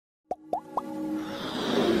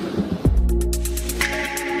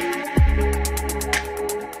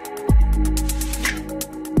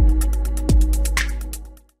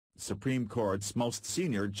Supreme Court's most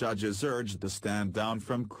senior judge is urged to stand down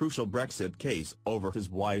from crucial Brexit case over his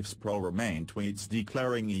wife's pro-Remain tweets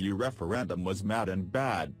declaring EU referendum was mad and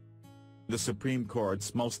bad. The Supreme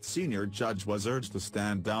Court's most senior judge was urged to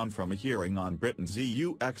stand down from a hearing on Britain's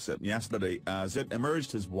EU exit yesterday as it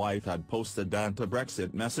emerged his wife had posted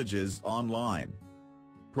anti-Brexit messages online.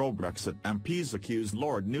 Pro-Brexit MPs accused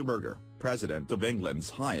Lord Neuberger, President of England's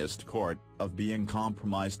highest court, of being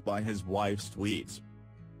compromised by his wife's tweets.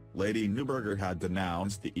 Lady Neuberger had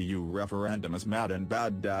denounced the EU referendum as mad and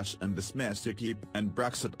bad and dismissed Ukip and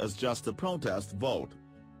Brexit as just a protest vote.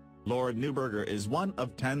 Lord Neuberger is one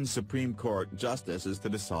of 10 Supreme Court justices to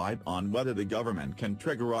decide on whether the government can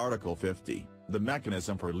trigger Article 50, the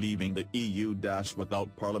mechanism for leaving the EU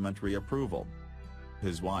without parliamentary approval.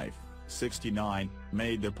 His wife, 69,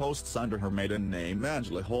 made the posts under her maiden name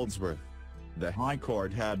Angela Holdsworth. The High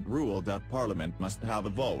Court had ruled that Parliament must have a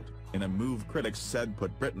vote, in a move critics said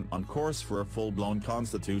put Britain on course for a full-blown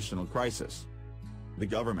constitutional crisis. The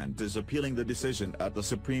government is appealing the decision at the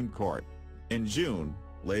Supreme Court. In June,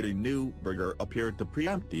 Lady Neuberger appeared to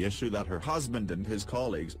preempt the issue that her husband and his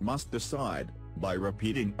colleagues must decide, by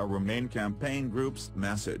repeating a Remain campaign group's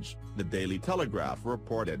message, the Daily Telegraph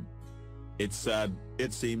reported. It said,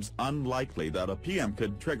 "It seems unlikely that a PM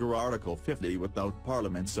could trigger Article 50 without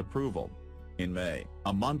Parliament's approval." In May,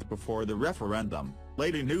 a month before the referendum,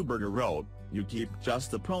 Lady Neuberger wrote, "You keep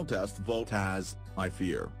just a protest vote as, I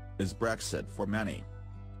fear, is Brexit for many."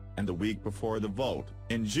 And the week before the vote,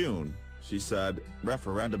 in June, she said,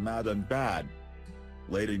 "Referendum mad and bad."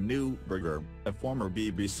 Lady Neuberger, a former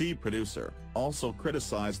BBC producer, also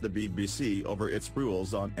criticised the BBC over its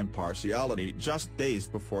rules on impartiality just days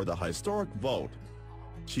before the historic vote.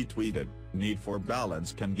 She tweeted, "Need for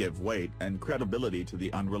balance can give weight and credibility to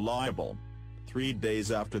the unreliable." 3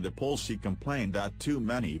 days after the poll she complained that too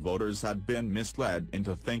many voters had been misled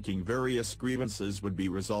into thinking various grievances would be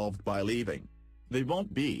resolved by leaving. They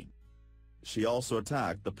won't be. She also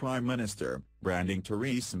attacked the Prime Minister, branding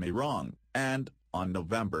Theresa May wrong, and, on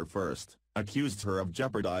November 1, accused her of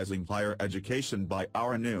jeopardizing higher education by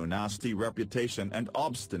our new nasty reputation and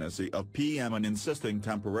obstinacy of PM and insisting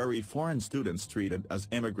temporary foreign students treated as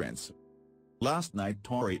immigrants. Last night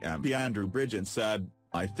Tory MP Andrew Bridgen said,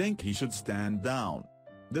 "I think he should stand down.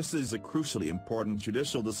 This is a crucially important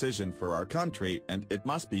judicial decision for our country and it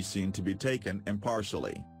must be seen to be taken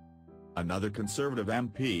impartially." Another Conservative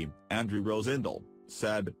MP, Andrew Rosindell,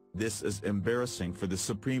 said, "This is embarrassing for the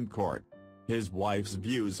Supreme Court. His wife's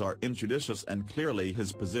views are injudicious and clearly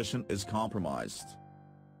his position is compromised."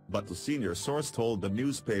 But the senior source told the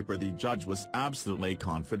newspaper the judge was absolutely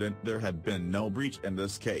confident there had been no breach in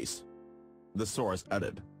this case. The source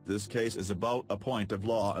added, "This case is about a point of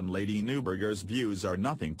law and Lady Neuberger's views are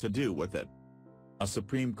nothing to do with it." A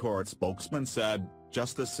Supreme Court spokesman said,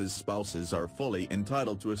 "Justices' spouses are fully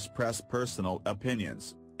entitled to express personal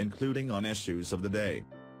opinions, including on issues of the day."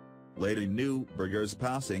 Lady Neuberger's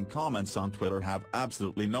passing comments on Twitter have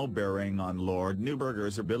absolutely no bearing on Lord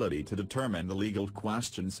Neuberger's ability to determine the legal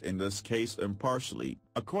questions in this case impartially,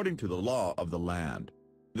 according to the law of the land.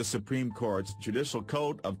 The Supreme Court's Judicial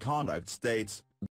Code of Conduct states,